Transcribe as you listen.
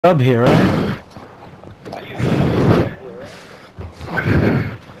Up here, right?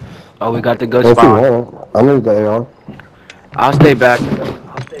 Oh, we got the good If you spawn. want, I need the AR. I'll stay back.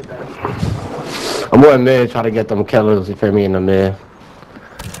 I'm going mid, try to get them killers. You feel me in the mid?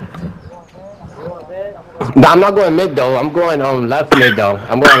 Nah, I'm not going mid though. I'm going left mid though.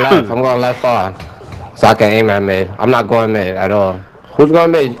 I'm going left. I'm going left far, so I can aim at mid. I'm not going mid at all. Who's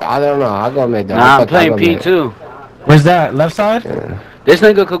going mid? I don't know. I'll go mid though. Nah, I'm I'll playing go P mid. too. Where's that? Left side? Yeah. This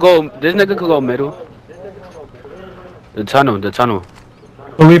nigga could go. This nigga could go middle. The tunnel. The tunnel.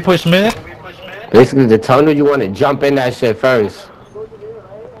 Will we push mid? Basically, the tunnel you want to jump in that shit first.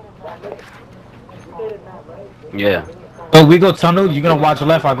 Yeah. Oh, we go tunnel. You gonna watch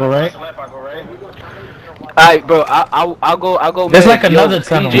left? I go right. Alright, bro. I'll go. I'll go. There's mid. like another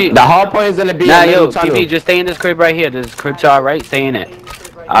tunnel. PG. The whole point is gonna be Nah, a middle yo, tunnel. PG, just stay in this crib right here. This crib to our right. Stay in it.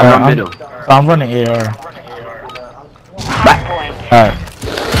 I'll run middle. I'm running AR. Hard point. Alright.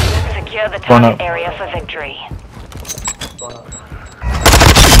 Secure the Going up. target area for victory.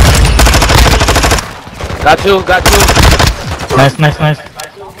 Got two. Got two. Nice.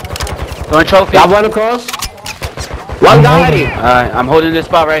 Throwing trophy. Got one across. One guy already. Alright, I'm holding this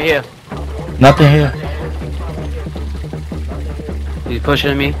spot right here. Nothing here. He's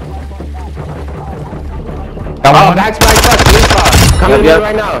pushing me. Got Oh, one. back to my truck. Blue spot. Coming to me Yep.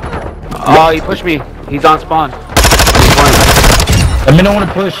 right now. Oh, he pushed me. He's on spawn. Let me know when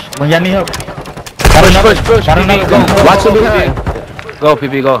to push. When y'all need help. Got another. Push. Got PB, another. go. Watch it behind. Go,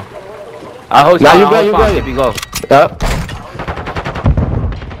 PB, go. I'll hold Nah, spawn. you I'll good, hold you spawn. good. PB, go. Yep.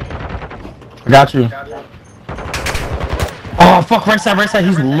 I got you. Oh fuck! Right side.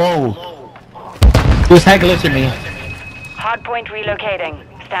 He's low. He was heck glitching me. Hard point relocating.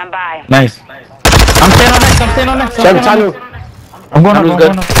 Stand by. Nice. I'm staying on next. Seven tunnel. I'm going Tunnel's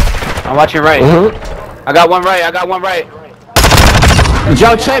up. good. I'm watching right. I got one right.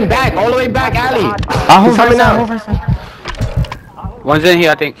 Joe, Chen back, all the way back, alley. I'll He's hold coming right out. side. One's in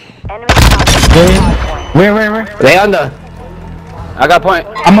here, I think. Enemy target. Yeah. Where? They under. I got point.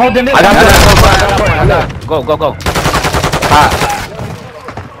 I'm holding it. I got I point. got. Go.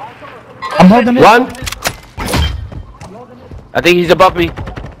 I'm holding it. One. I think he's above me.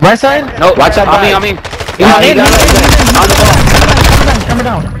 Right side. No, Watch out, on me. guys. He's Nah, in. he got right On the ball. Coming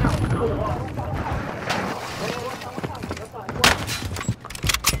down.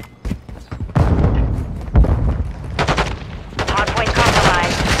 Hard point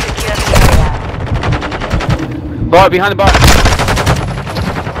compromised. Secure the area. Bar, behind the bar.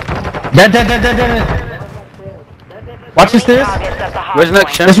 Dead. Watch this. Targets at the hard Where's the next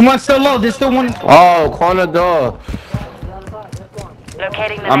point. ship? There's one still low. There's still one. Oh, corner door.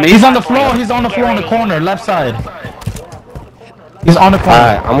 Locating the I mean, next He's on the hard point. floor. He's on the Get floor in the ready. corner, left side. He's on the corner.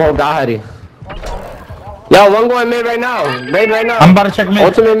 Alright, I'm on Gahari. Yo, one going mid right now. I'm about to check mid.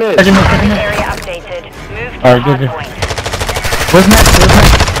 Ultimate mid. Check mid. Area updated. Move to Alright, hard good. point. Where's next?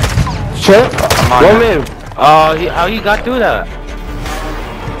 Chip. on One now. mid. Oh, how he got through that?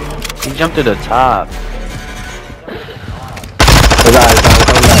 He jumped to the top.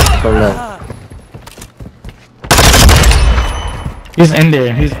 Come back. He's in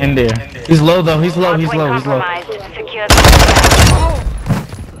there. He's low though. He's low. Hard point compromised. Secure the area.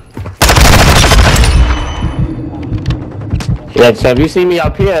 Yeah, Chip, you see me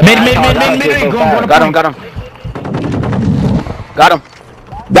up here. Mid. So Go, fast. go. Got him.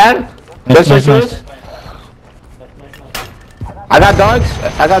 Dan? That's Nice. yours? I got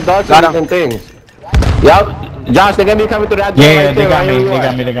dogs. Got and him. things. Yup. Josh, they're gonna be coming through that door Yeah, right they there. got right me. here you They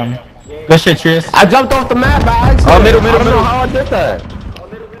are. got me. Good shit, Tris. I jumped off the map by accident. Oh, middle. I don't know how I did that.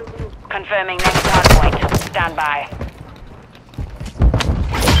 Confirming next hard point. Stand by.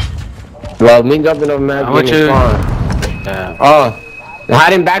 Well, me jumping off the map. I want getting you- spawned. Yeah. Oh, they're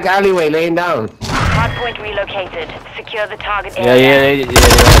hiding back alleyway, laying down. Hard point relocated. Secure the target Yeah. area.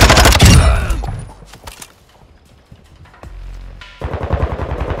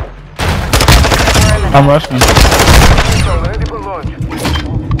 I'm rushing.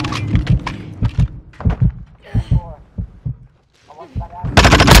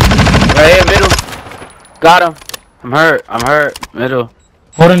 Right here, middle. Got him. I'm hurt. Middle.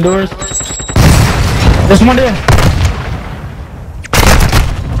 Holding doors. There's one there.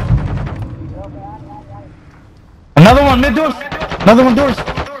 Another one, mid doors. Another one doors.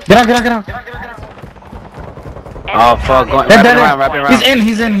 Get out. Oh fuck, going Dead. wrapping around.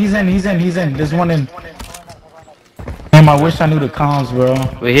 He's in. There's one in. Damn, I wish I knew the comms, bro.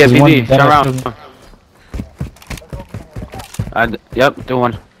 We're here, There's one PB. dead Turn up around. Yep, do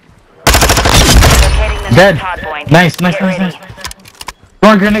one. Locating the Dead. next hard point. Nice. Get ready.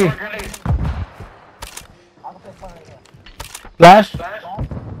 Throwing grenade. Flash.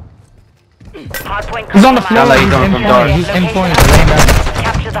 Hardpoint He's on the floor. Sound like he's He's coming in from dark. point. He's in Location point. updated. Laying down.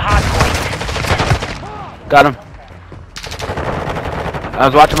 Capture the hardpoint. Got him. I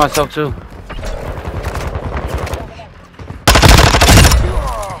was watching myself too.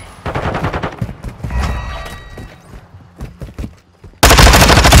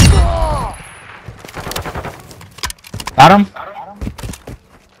 Got him.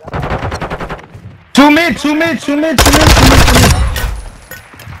 Two mid.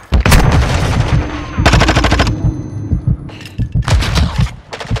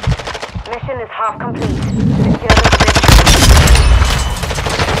 Mission is half complete. Secure the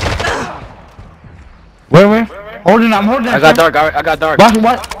Where? Holding. I'm holding. I got dark. I got dark.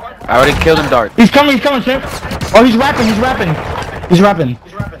 What? I already killed him dark. He's coming, Chip. Oh, he's rapping.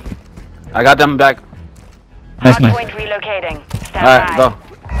 I got them back. Nice. hardpoint relocating. Stand Alright, by. go.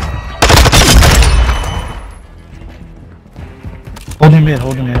 Holding mid.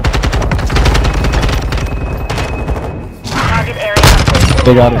 Target area updated.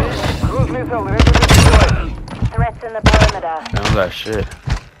 They got it. Threats in the perimeter. Damn that shit.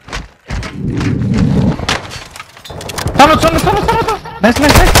 Tunnel. Nice.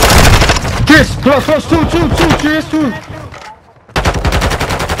 Chris, close. Two. Chris, two.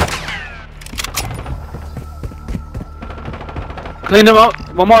 Clean them up.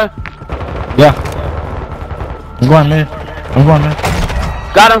 One more. Yeah. I'm going mid.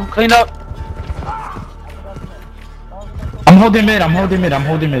 Got him. Clean up. I'm holding mid.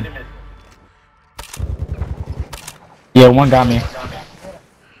 Yeah, one got me.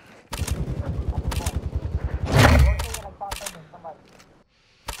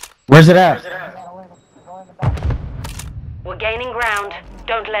 Where's it at? We're gaining ground.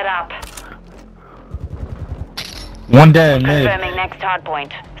 Don't let up. One dead mid. Confirming next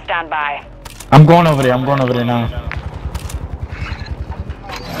hardpoint. Stand by. I'm going over there now.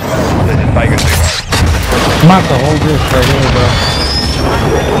 I'm about to hold this right here, bro.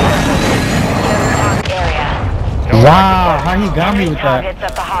 Target area. Wow, how he got me with that? Targets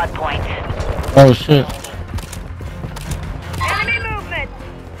at the hardpoint. Oh shit. Enemy movement.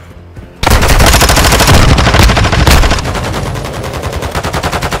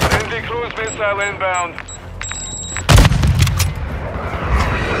 Friendly cruise missile inbound.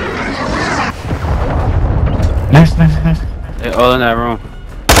 Nice. They all in that room.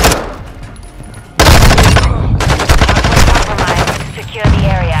 Hardpoint compromised. Secure the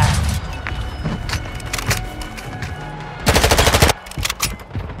area.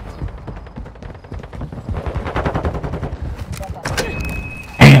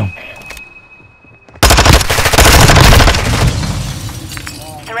 Damn.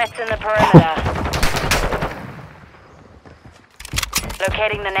 Threats in the perimeter.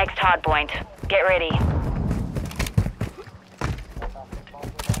 Locating the next hardpoint. Get ready.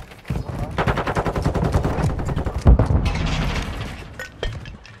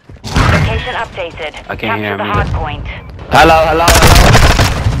 Location updated. I can't hear Capture the him either. hardpoint. Hello.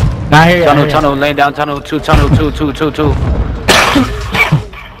 Now here. Tunnel. Laying down. Tunnel. Two.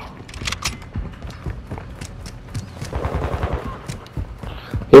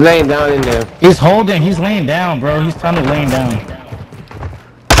 He's laying down in there. He's holding. He's laying down, bro. He's trying to laying down.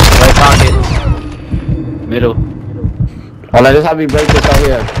 Right pocket. Middle. Oh, let us how we break this right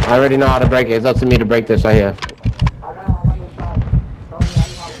here. I already know how to break it. It's up to me to break this right here.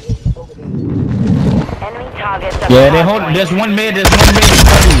 Enemy targets at Yeah, the they hold. hardpoint. There's one mid.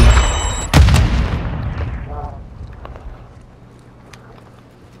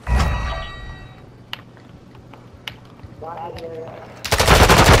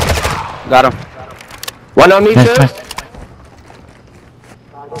 Got him. One on me too?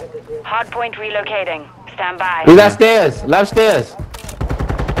 Hardpoint relocating. Stand by. He's upstairs. Left stairs.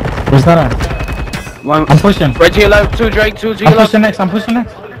 Where's that at? One. I'm pushing. Right to your left. Two Drake. Two to your I'm left. pushing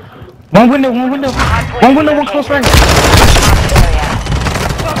next. One window. Hardpoint One close right.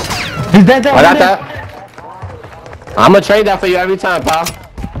 area. He's dead. I got that. I'm gonna trade that for you every time, pal.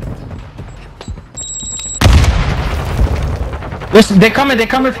 Listen, they're coming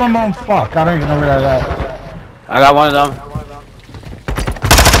from fuck. I don't even know where they're at. I got one of them.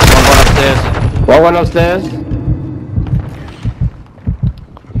 One going upstairs. One went upstairs.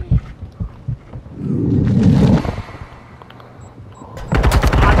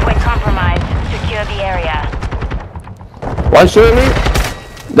 Hardpoint compromised. Secure the area. One shooting me.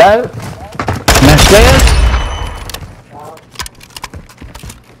 That. Stairs.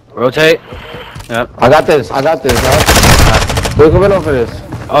 Rotate. Yep. I got this, right? We're coming over this.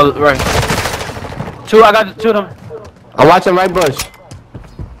 Oh, right. Two. I got two of them. I'm watching right bush.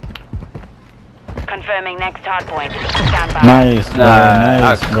 Confirming next hardpoint. Stand Stand by. Nice, bro. Nah,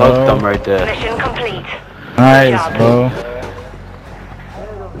 Nice, I cooked them bro. right there. Mission complete. Nice, bro.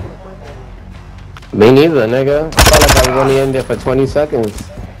 Me neither, nigga. I felt like I was only in there for 20 seconds.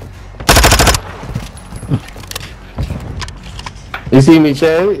 You see me,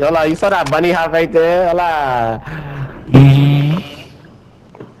 Che? Hola, you saw that bunny hop right there? Hola.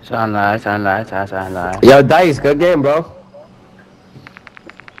 Sound like. Yo, Dice, good game, bro.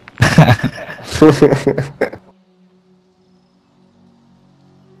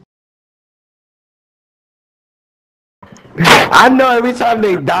 I know every time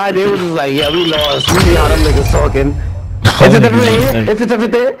they died, they was just like, yeah, we lost. You see how them niggas talking. Is it everything? Is it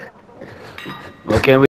everything? What can we